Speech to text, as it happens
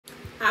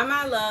Hi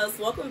my loves,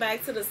 welcome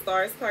back to the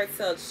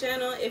Starscartel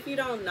channel. If you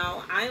don't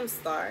know, I am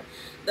Star.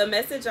 The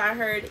message I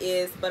heard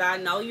is, but I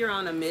know you're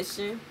on a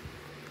mission.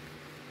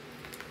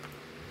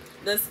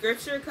 The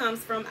scripture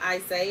comes from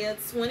Isaiah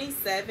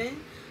 27.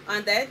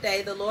 On that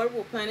day, the Lord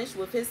will punish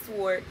with his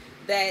sword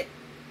that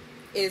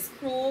is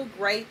cruel,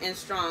 great, and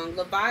strong,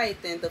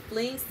 Leviathan, the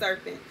fleeing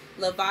serpent,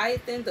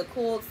 Leviathan, the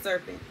coiled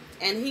serpent,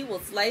 and he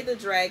will slay the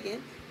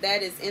dragon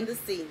that is in the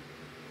sea.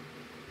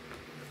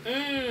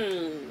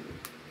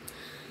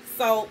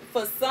 So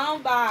for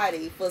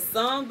somebody, God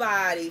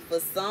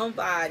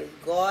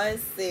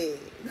said,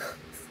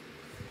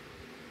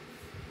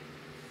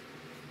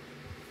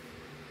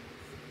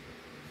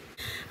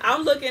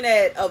 I'm looking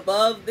at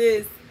above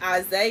this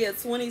Isaiah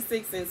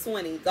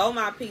 26:20. Go,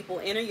 my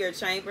people, enter your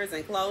chambers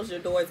and close your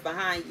doors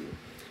behind you.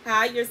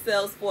 Hide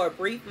yourselves for a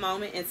brief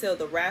moment until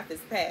the wrath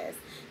is past.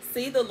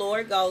 See, the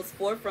Lord goes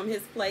forth from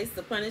his place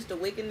to punish the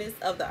wickedness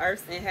of the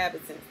earth's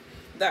inhabitants.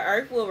 The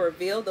earth will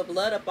reveal the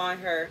blood upon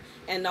her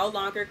and no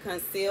longer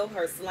conceal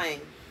her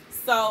slain.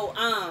 So,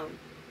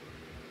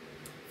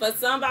 for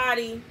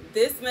somebody,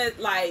 this meant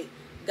like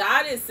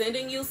God is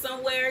sending you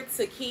somewhere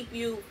to keep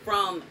you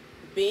from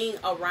being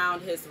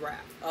around his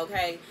wrath.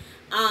 Okay.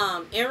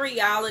 In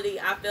reality,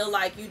 I feel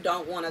like you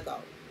don't want to go.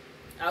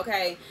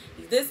 Okay.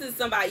 This is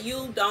somebody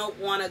you don't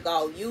want to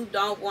go. You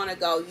don't want to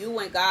go. You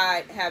and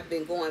God have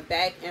been going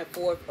back and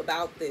forth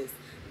about this.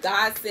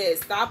 God says,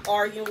 stop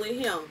arguing with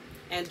him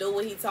and do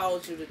what he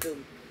told you to do.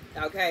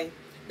 Okay,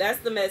 that's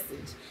the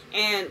message.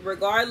 And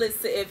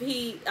regardless if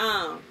he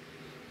okay,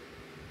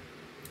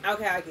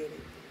 I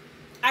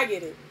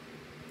get it.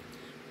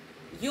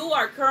 You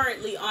are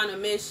currently on a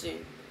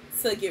mission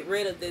to get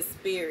rid of this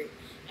spirit,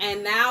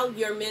 and now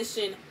your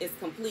mission is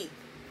complete.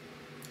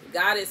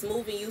 God is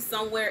moving you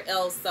somewhere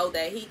else so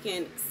that he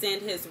can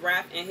send his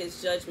wrath and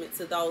his judgment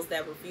to those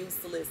that refuse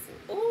to listen.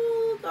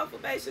 Ooh,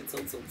 confirmation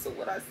 222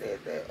 what I said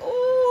that.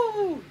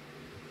 Ooh,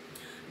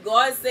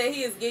 God said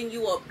he is getting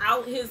you up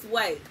out his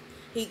way.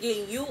 He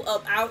getting you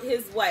up out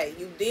his way.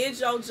 You did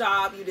your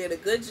job. You did a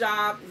good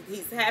job.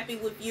 He's happy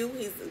with you.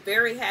 He's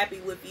very happy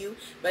with you.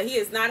 But he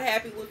is not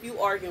happy with you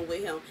arguing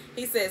with him.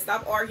 He said,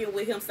 stop arguing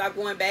with him. Stop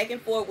going back and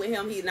forth with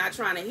him. He's not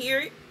trying to hear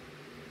it.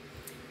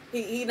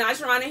 He's not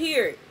trying to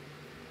hear it.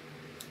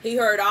 He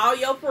heard all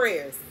your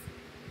prayers.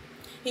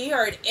 He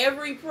heard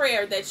every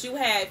prayer that you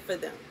had for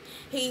them.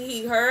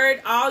 He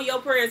heard all your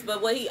prayers,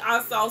 but what he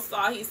also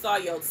saw, he saw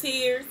your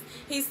tears.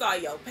 He saw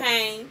your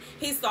pain.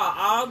 He saw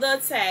all the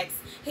attacks.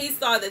 He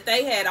saw that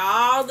they had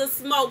all the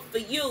smoke for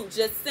you,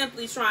 just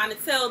simply trying to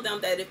tell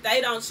them that if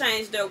they don't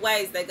change their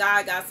ways, that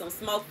God got some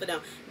smoke for them.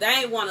 They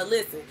ain't want to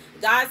listen.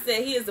 God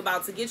said he is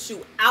about to get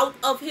you out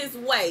of his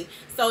way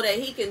so that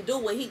he can do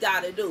what he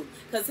got to do.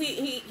 Because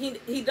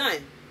he done.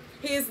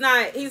 He's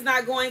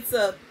not going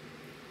to.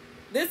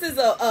 This is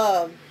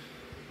a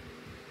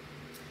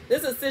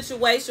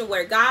situation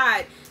where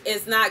God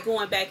is not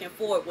going back and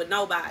forth with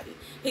nobody.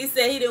 He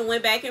said he didn't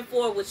went back and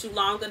forth with you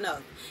long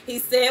enough. He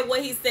said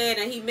what he said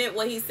and he meant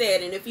what he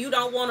said. And if you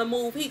don't want to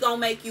move, he gonna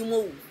make you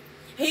move.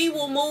 He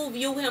will move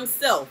you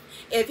himself.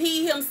 If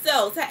he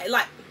himself,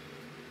 like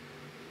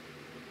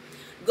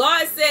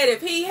God said,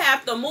 if he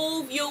have to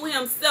move you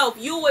himself,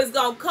 you is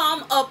going to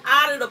come up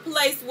out of the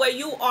place where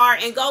you are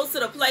and go to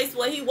the place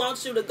where he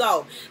wants you to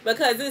go.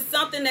 Because it's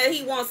something that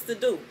he wants to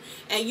do.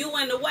 And you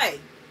in the way.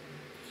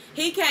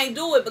 He can't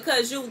do it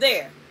because you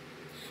there.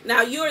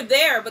 Now you're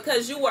there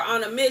because you were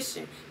on a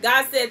mission.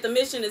 God said the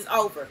mission is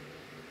over.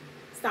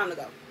 It's time to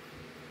go.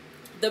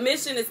 The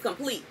mission is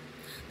complete.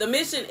 The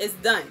mission is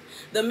done.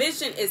 The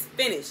mission is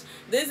finished.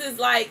 This is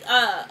like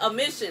a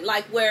mission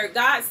like where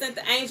God sent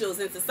the angels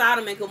into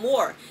Sodom and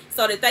Gomorrah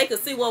so that they could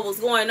see what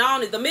was going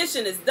on. The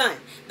mission is done.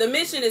 The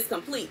mission is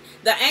complete.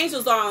 The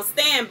angels are on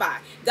standby.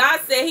 God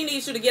said he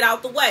needs you to get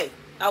out the way.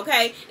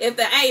 Okay?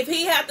 If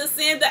he had to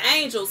send the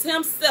angels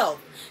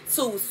himself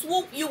to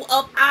swoop you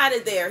up out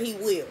of there, he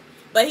will.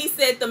 But he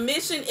said the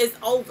mission is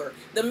over.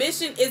 The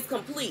mission is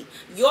complete.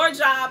 Your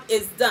job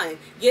is done.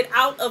 Get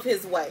out of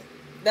his way.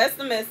 That's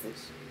the message.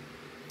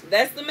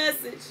 That's the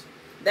message.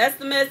 That's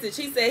the message.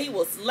 He said he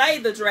will slay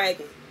the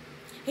dragon.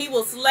 He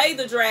will slay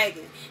the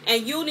dragon.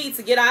 And you need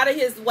to get out of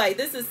his way.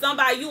 This is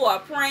somebody you are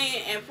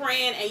praying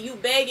and you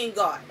begging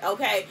God.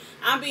 Okay?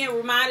 I'm being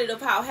reminded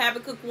of how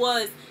Habakkuk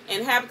was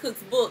in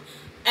Habakkuk's book.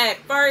 At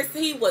first,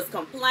 he was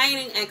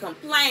complaining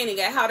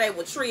at how they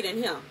were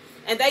treating him.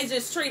 And they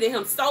just treated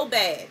him so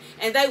bad.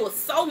 And they were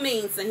so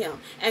mean to him.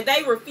 And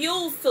they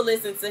refused to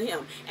listen to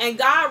him. And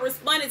God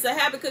responded to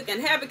Habakkuk.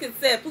 And Habakkuk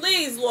said,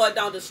 please, Lord,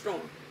 don't destroy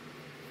him.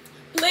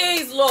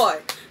 Please,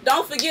 Lord,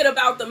 don't forget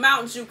about the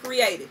mountains you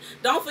created.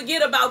 Don't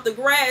forget about the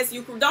grass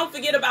don't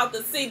forget about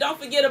the sea. Don't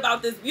forget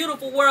about this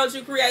beautiful world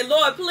you created.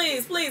 Lord,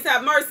 please, please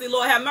have mercy.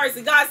 Lord, have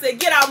mercy. God said,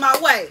 get out my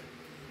way.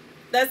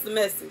 That's the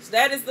message.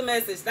 That is the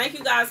message. Thank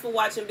you guys for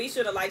watching. Be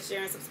sure to like,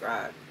 share, and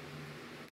subscribe.